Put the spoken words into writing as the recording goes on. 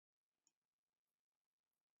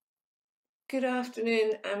Good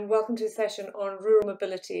afternoon and welcome to a session on rural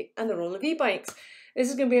mobility and the role of e-bikes. This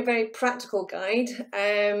is going to be a very practical guide.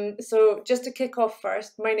 So just to kick off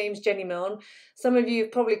first, my name's Jenny Milne. Some of you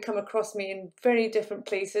have probably come across me in very different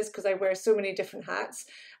places because I wear so many different hats.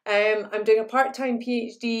 I'm doing a part-time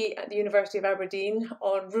PhD at the University of Aberdeen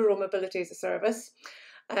on rural mobility as a service.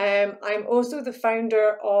 I'm also the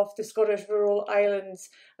founder of the Scottish Rural Islands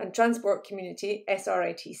and Transport Community,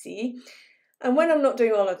 SRITC. And when I'm not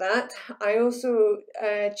doing all of that, I also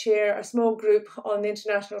chair a small group on the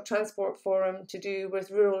International Transport Forum to do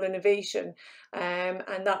with rural innovation,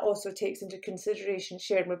 and that also takes into consideration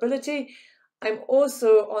shared mobility. I'm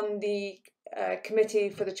also on the committee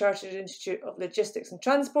for the Chartered Institute of Logistics and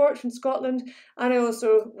Transport from Scotland, and I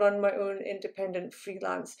also run my own independent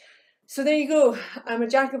freelance. So there you go. I'm a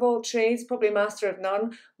jack of all trades, probably a master of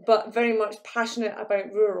none, but very much passionate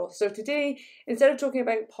about rural. So today, instead of talking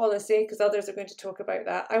about policy, because others are going to talk about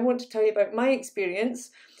that, I want to tell you about my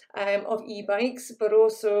experience of e-bikes, but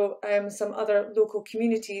also some other local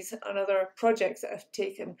communities and other projects that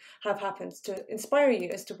have happened to inspire you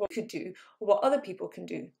as to what you could do or what other people can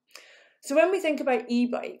do. So when we think about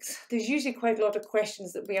e-bikes, there's usually quite a lot of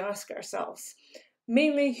questions that we ask ourselves.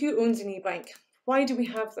 Mainly, who owns an e-bike? Why do we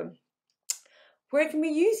have them? Where can we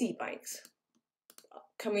use e-bikes?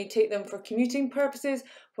 Can we take them for commuting purposes?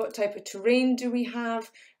 What type of terrain do we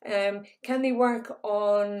have? Can they work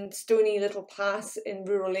on stony little paths in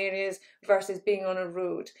rural areas versus being on a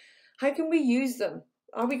road? How can we use them?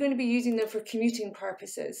 Are we going to be using them for commuting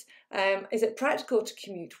purposes? Is it practical to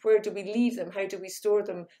commute? Where do we leave them? How do we store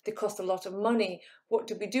them? They cost a lot of money. What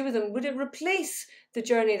do we do with them? Would it replace the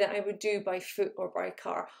journey that I would do by foot or by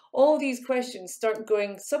car? All these questions start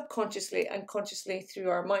going subconsciously and consciously through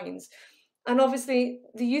our minds. And obviously,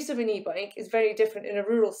 the use of an e-bike is very different in a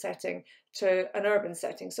rural setting to an urban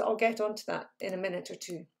setting. So I'll get onto that in a minute or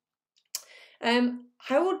two.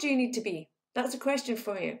 How old do you need to be? That's a question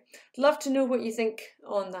for you. Love to know what you think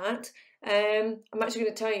on that. I'm actually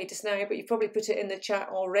going to tell you just now, but you've probably put it in the chat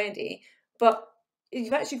already. But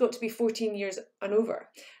you've actually got to be 14 years and over.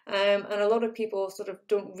 And a lot of people sort of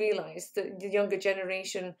don't realise that the younger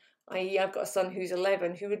generation, i.e. I've got a son who's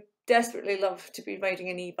 11, who would desperately love to be riding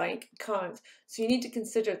an e-bike, can't. So you need to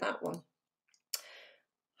consider that one.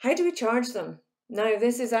 How do we charge them? Now,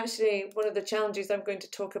 this is actually one of the challenges I'm going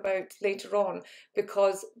to talk about later on,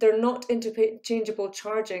 because they're not interchangeable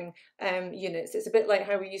charging units. It's a bit like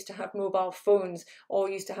how we used to have mobile phones, all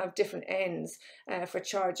used to have different ends for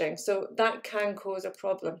charging. So that can cause a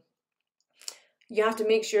problem. You have to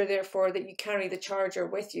make sure, therefore, that you carry the charger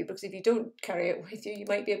with you, because if you don't carry it with you, you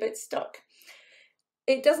might be a bit stuck.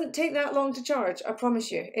 It doesn't take that long to charge, I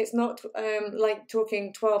promise you. It's not like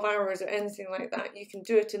talking 12 hours or anything like that. You can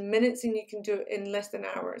do it in minutes and you can do it in less than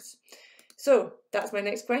hours. So that's my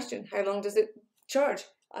next question. How long does it charge?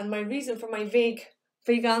 And my reason for my vague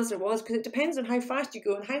answer was because it depends on how fast you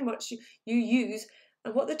go and how much you use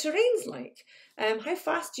and what the terrain's like. How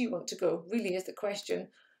fast do you want to go really is the question.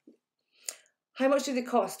 How much do they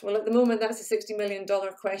cost? Well, at the moment, that's a $60 million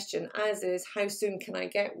question, as is how soon can I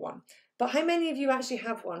get one? But how many of you actually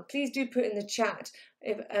have one? Please do put in the chat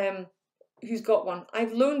if, who's got one.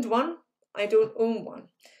 I've loaned one, I don't own one.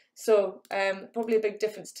 So probably a big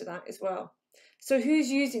difference to that as well. So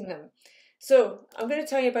who's using them? So I'm going to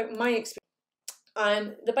tell you about my experience.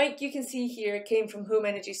 The bike you can see here came from Home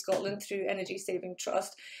Energy Scotland through Energy Saving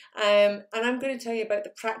Trust, and I'm going to tell you about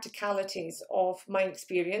the practicalities of my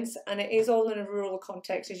experience, and it is all in a rural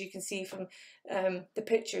context, as you can see from the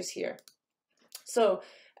pictures here. So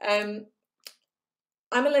I'm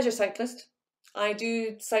a leisure cyclist. I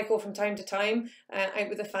do cycle from time to time out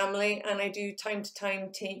with the family, and I do time to time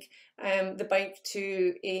take the bike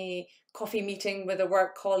to a coffee meeting with a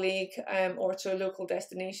work colleague or to local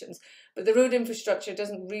destinations. But the road infrastructure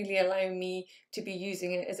doesn't really allow me to be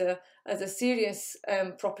using it as a serious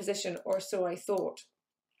proposition, or so I thought.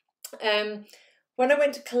 When I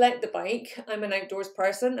went to collect the bike, I'm an outdoors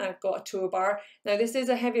person, I've got a tow bar. Now this is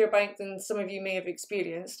a heavier bike than some of you may have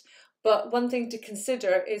experienced, but one thing to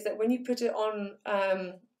consider is that when you put it on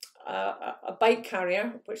a bike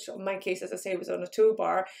carrier, which in my case, as I say, was on a tow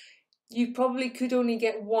bar, you probably could only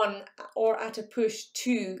get one, or at a push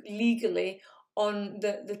two, legally on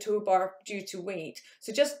the tow bar due to weight.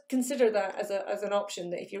 So just consider that as an option,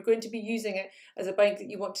 that if you're going to be using it as a bike that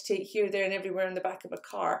you want to take here, there and everywhere in the back of a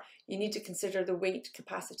car, you need to consider the weight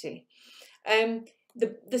capacity.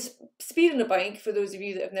 The speed on a bike, for those of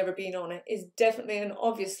you that have never been on it, is definitely and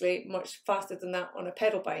obviously much faster than that on a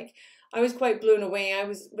pedal bike. I was quite blown away. I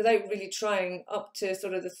was, without really trying, up to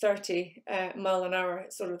sort of the 30 mile an hour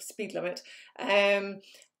sort of speed limit.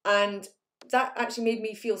 And that actually made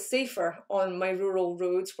me feel safer on my rural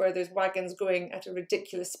roads where there's wagons going at a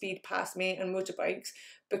ridiculous speed past me and motorbikes,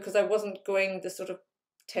 because I wasn't going the sort of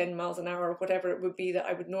 10 miles an hour or whatever it would be that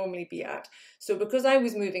I would normally be at. So because I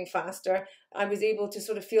was moving faster, I was able to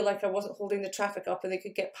sort of feel like I wasn't holding the traffic up and they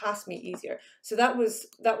could get past me easier. So that was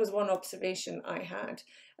one observation I had.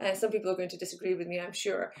 Some people are going to disagree with me, I'm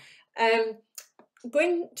sure.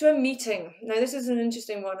 Going to a meeting. Now this is an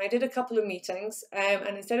interesting one. I did a couple of meetings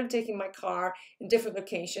and instead of taking my car in different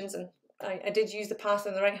locations, and I did use the path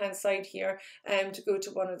on the right hand side here to go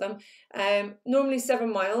to one of them, normally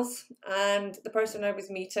 7 miles, and the person I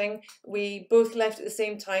was meeting, we both left at the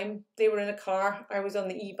same time. They were in a car, I was on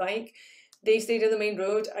the e-bike. They stayed on the main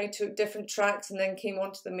road, I took different tracks and then came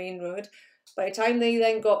onto the main road. By the time they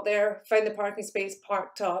then got there, found the parking space,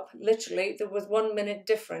 parked up, literally there was 1 minute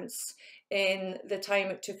difference in the time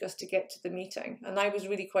it took us to get to the meeting, and I was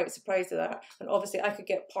really quite surprised at that. And obviously I could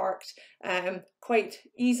get parked quite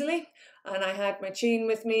easily, and I had my chain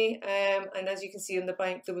with me, and as you can see on the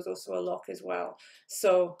bike there was also a lock as well.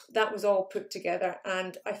 So that was all put together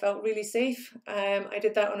and I felt really safe. I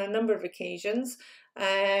did that on a number of occasions,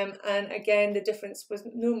 and again the difference was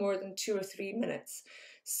no more than 2 or 3 minutes.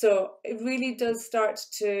 So it really does start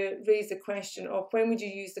to raise the question of when would you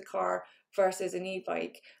use the car versus an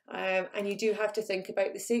e-bike, and you do have to think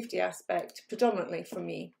about the safety aspect predominantly for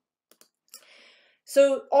me.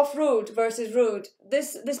 So off-road versus road,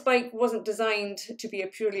 this bike wasn't designed to be a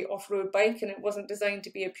purely off-road bike, and it wasn't designed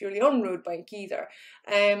to be a purely on-road bike either.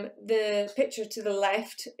 The picture to the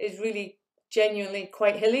left is really genuinely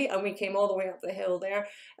quite hilly, and we came all the way up the hill there.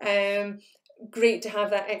 Great to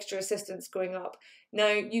have that extra assistance going up.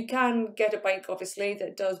 Now you can get a bike obviously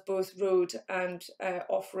that does both road and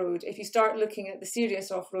off-road. If you start looking at the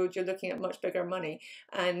serious off-road, you're looking at much bigger money,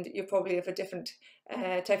 and you're probably of a different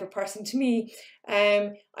type of person to me.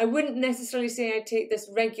 I wouldn't necessarily say I'd take this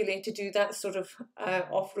regularly to do that sort of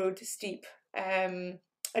off-road steep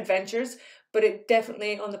adventures, but it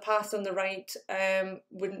definitely on the path on the right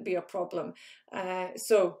wouldn't be a problem.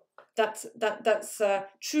 So that's a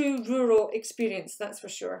true rural experience, that's for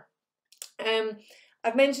sure.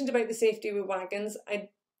 I've mentioned about the safety with wagons. I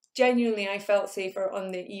felt safer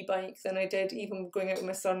on the e-bike than I did even going out with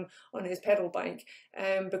my son on his pedal bike,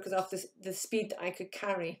 because of the speed that I could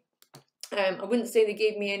carry. I wouldn't say they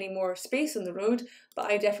gave me any more space on the road, but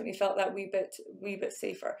I definitely felt that wee bit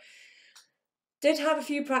safer. Did have a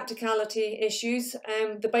few practicality issues.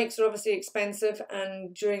 The bikes are obviously expensive,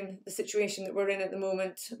 and during the situation that we're in at the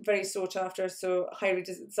moment, very sought after, so highly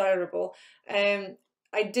desirable.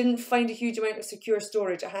 I didn't find a huge amount of secure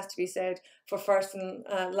storage, it has to be said, for first and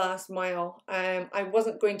last mile. I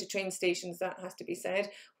wasn't going to train stations, that has to be said,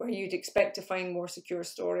 where you'd expect to find more secure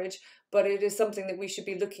storage, but it is something that we should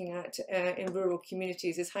be looking at in rural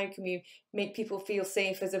communities, is how can we make people feel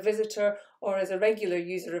safe as a visitor or as a regular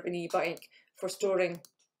user of an e-bike for storing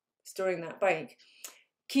that bike.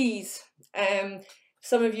 Keys.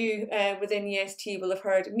 Some of you within EST will have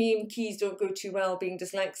heard, me and keys don't go too well being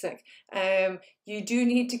dyslexic. You do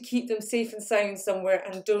need to keep them safe and sound somewhere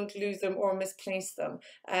and don't lose them or misplace them.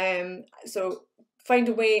 So find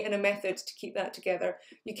a way and a method to keep that together.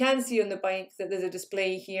 You can see on the bike that there's a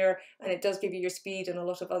display here, and it does give you your speed and a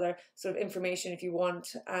lot of other sort of information if you want.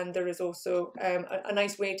 And there is also a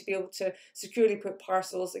nice way to be able to securely put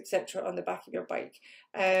parcels, etc. on the back of your bike.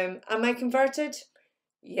 Am I converted?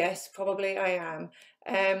 Yes, probably I am.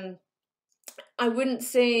 I wouldn't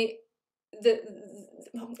say that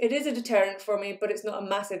it is a deterrent for me, but it's not a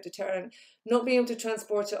massive deterrent. Not being able to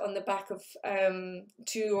transport it on the back of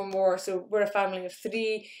 2 or more, so we're a family of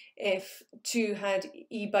 3. If 2 had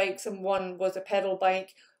e-bikes and 1 was a pedal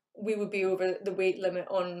bike, we would be over the weight limit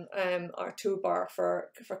on our tow bar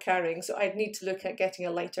for carrying. So I'd need to look at getting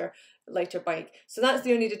a lighter bike. So that's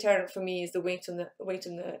the only deterrent for me, is the weight on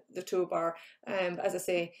the tow bar. As I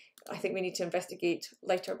say, I think we need to investigate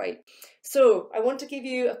lighter bike. So I want to give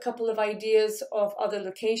you a couple of ideas of other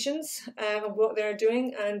locations and what they're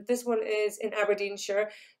doing. And this one is in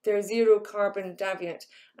Aberdeenshire. They're zero carbon Daviat,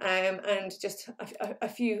 and just a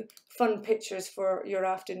few fun pictures for your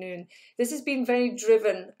afternoon. This has been very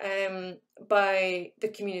driven by the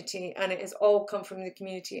community, and it has all come from the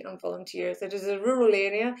community and volunteers. It is a rural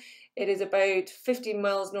area. It is about 15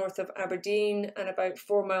 miles north of Aberdeen and about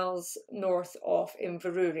 4 miles north of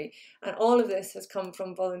Inverurie. And all of this has come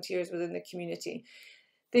from volunteers within the community.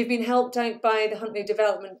 They've been helped out by the Huntly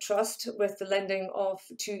Development Trust with the lending of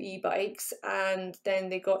 2 e-bikes, and then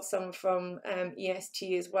they got some from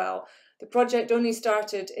EST as well. The project only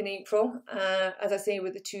started in April, as I say,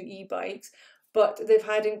 with the 2 e-bikes, but they've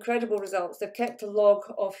had incredible results. They've kept a log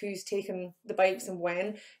of who's taken the bikes and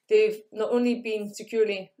when. They've not only been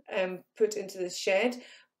securely put into this shed,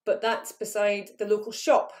 but that's beside the local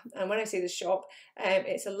shop. And when I say the shop,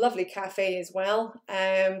 it's a lovely cafe as well.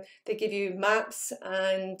 They give you maps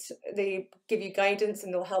and they give you guidance,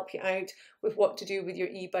 and they'll help you out with what to do with your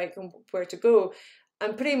e-bike and where to go.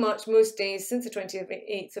 And pretty much most days since the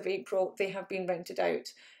 28th of April, they have been rented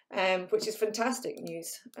out, which is fantastic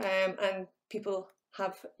news. And people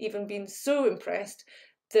have even been so impressed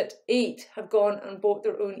that 8 have gone and bought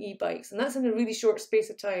their own e-bikes, and that's in a really short space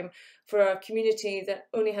of time for a community that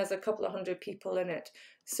only has a couple of hundred people in it.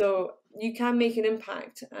 So you can make an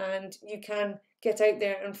impact, and you can get out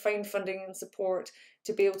there and find funding and support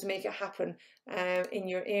to be able to make it happen in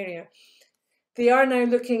your area. They are now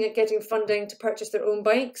looking at getting funding to purchase their own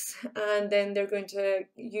bikes, and then they're going to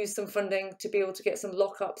use some funding to be able to get some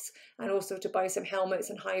lockups and also to buy some helmets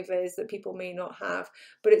and high-vis that people may not have.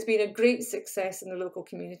 But it's been a great success in the local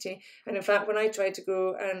community. And in fact, when I tried to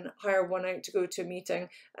go and hire one out to go to a meeting,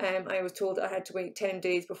 I was told I had to wait 10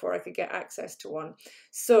 days before I could get access to one.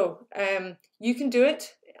 So you can do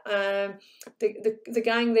it. The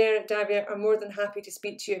gang there at Davia are more than happy to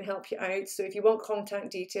speak to you and help you out. So if you want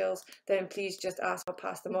contact details, then please just ask, I'll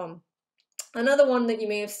pass them on. Another one that you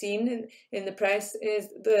may have seen in the press is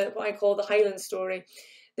what I call the Highland story.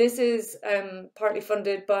 This is partly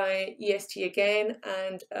funded by EST again,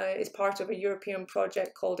 and is part of a European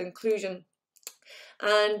project called Inclusion.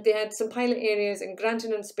 And they had some pilot areas in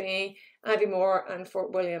Granton-on-Spey, Aviemore and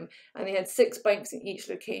Fort William, and they had 6 bikes in each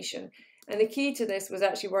location. And the key to this was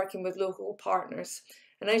actually working with local partners.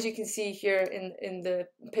 And as you can see here in the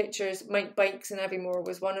pictures, Mike Bikes in Aviemore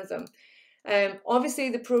was one of them. Obviously,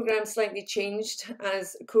 the programme slightly changed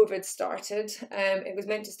as COVID started. It was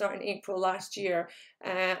meant to start in April last year,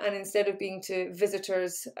 and instead of being to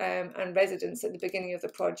visitors and residents at the beginning of the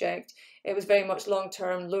project, it was very much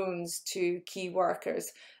long-term loans to key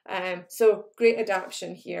workers. So great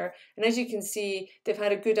adaptation here. And as you can see, they've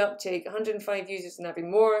had a good uptake, 105 users in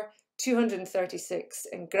Aviemore, 236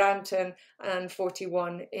 in Granton and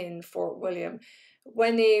 41 in Fort William.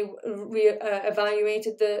 When they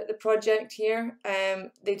evaluated the project here,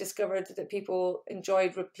 they discovered that people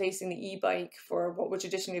enjoyed replacing the e-bike for what would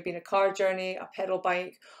traditionally have been a car journey, a pedal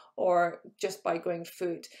bike, or just by going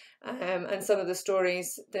foot. And some of the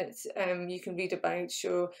stories that you can read about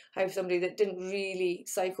show how somebody that didn't really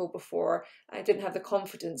cycle before, didn't have the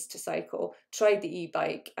confidence to cycle, tried the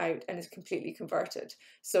e-bike out and is completely converted.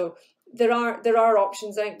 So there are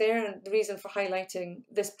options out there, and the reason for highlighting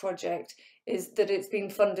this project is that it's been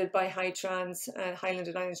funded by Hightrans, Highland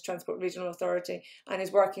and Islands Transport Regional Authority, and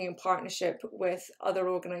is working in partnership with other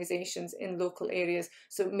organisations in local areas.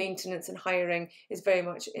 So maintenance and hiring is very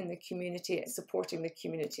much in the community, it's supporting the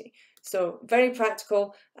community. So very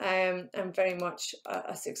practical and very much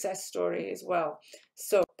a success story as well.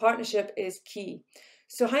 So partnership is key.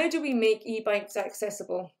 So how do we make e-bikes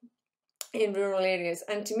accessible in rural areas?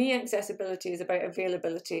 And to me, accessibility is about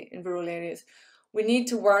availability in rural areas. We need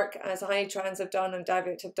to work, as Hightrans have done and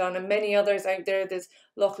Davitt have done, and many others out there. There's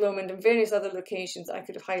Loch Lomond and various other locations I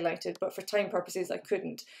could have highlighted, but for time purposes I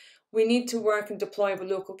couldn't. We need to work and deploy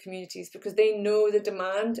with local communities because they know the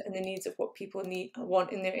demand and the needs of what people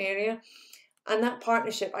want in their area. And that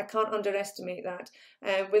partnership, I can't underestimate that.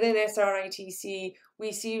 Within SRITC,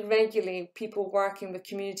 we see regularly people working with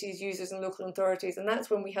communities, users and local authorities, and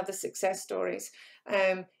that's when we have the success stories.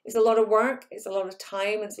 It's a lot of work, it's a lot of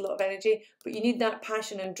time, it's a lot of energy, but you need that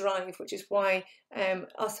passion and drive, which is why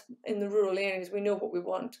us in the rural areas, we know what we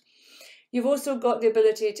want. You've also got the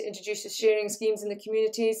ability to introduce the sharing schemes in the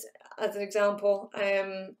communities, as an example,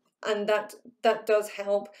 and that does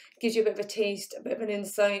help, gives you a bit of a taste, a bit of an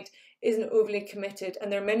insight, isn't overly committed,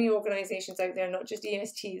 and there are many organisations out there, not just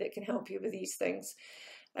EST, that can help you with these things.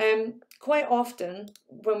 Quite often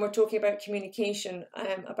when we're talking about communication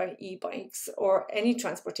about e-bikes or any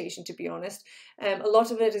transportation, to be honest, a lot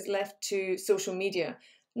of it is left to social media.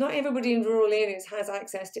 Not everybody in rural areas has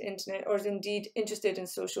access to internet or is indeed interested in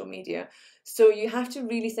social media. So you have to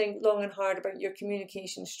really think long and hard about your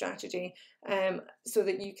communication strategy so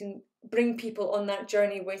that you can bring people on that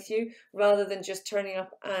journey with you rather than just turning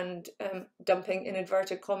up and dumping, in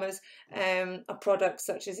inverted commas, a product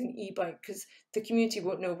such as an e-bike, because the community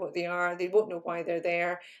won't know what they are, they won't know why they're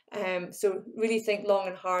there. So really think long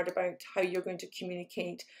and hard about how you're going to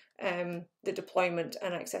communicate the deployment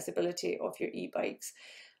and accessibility of your e-bikes.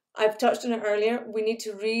 I've touched on it earlier. We need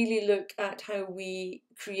to really look at how we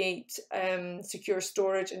create secure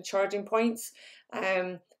storage and charging points.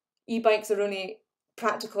 E-bikes are only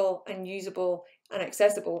practical and usable and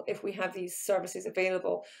accessible if we have these services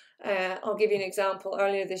available. I'll give you an example.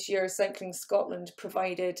 Earlier this year, Cycling Scotland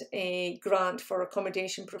provided a grant for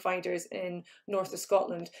accommodation providers in north of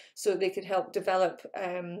Scotland so they could help develop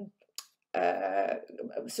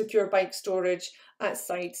secure bike storage at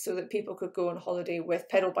sites so that people could go on holiday with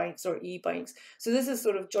pedal bikes or e-bikes. So this is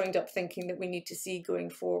sort of joined up thinking that we need to see going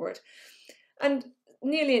forward. And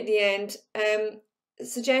nearly at the end,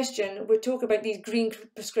 suggestion, we talk about these green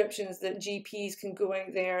prescriptions that GPs can go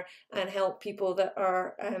out there and help people that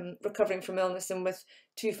are recovering from illness, and with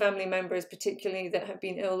 2 family members particularly that have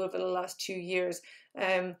been ill over the last 2 years.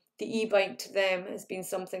 The e-bike to them has been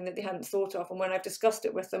something that they hadn't thought of, and when I've discussed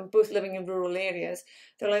it with them, both living in rural areas,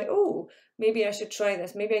 they're like, oh, maybe I should try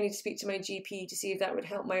this, maybe I need to speak to my GP to see if that would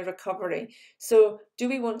help my recovery. So do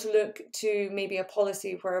we want to look to maybe a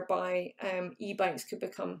policy whereby e-bikes could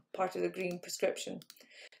become part of the green prescription?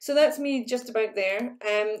 So that's me just about there.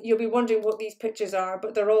 You'll be wondering what these pictures are,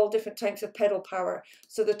 but they're all different types of pedal power.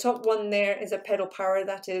 So the top one there is a pedal power,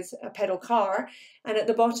 that is a pedal car. And at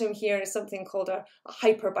the bottom here is something called a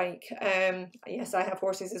hyper bike. Yes, I have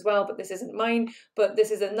horses as well, but this isn't mine. But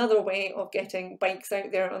this is another way of getting bikes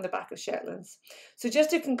out there on the back of Shetlands. So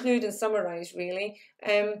just to conclude and summarise really,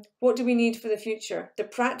 what do we need for the future? The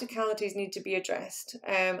practicalities need to be addressed,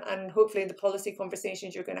 and hopefully the policy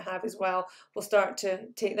conversations you're going to have as well will start to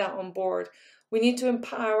take that on board. We need to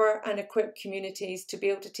empower and equip communities to be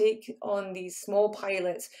able to take on these small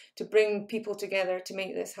pilots to bring people together to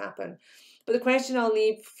make this happen. But the question I'll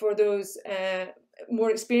leave for those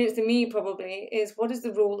more experienced than me probably is, what is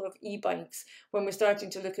the role of e-bikes when we're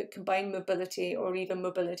starting to look at combined mobility or even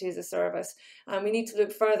mobility as a service? And we need to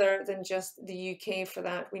look further than just the UK for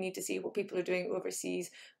that. We need to see what people are doing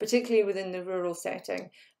overseas, particularly within the rural setting,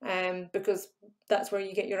 because that's where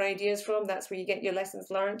you get your ideas from, that's where you get your lessons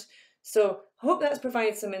learned. So I hope that's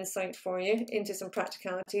provided some insight for you into some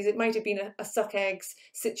practicalities. It might have been a suck eggs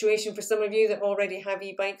situation for some of you that already have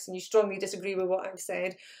e-bikes and you strongly disagree with what I've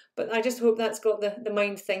said, but I just hope that's got the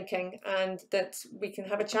mind thinking and that we can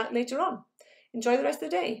have a chat later on. Enjoy the rest of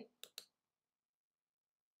the day.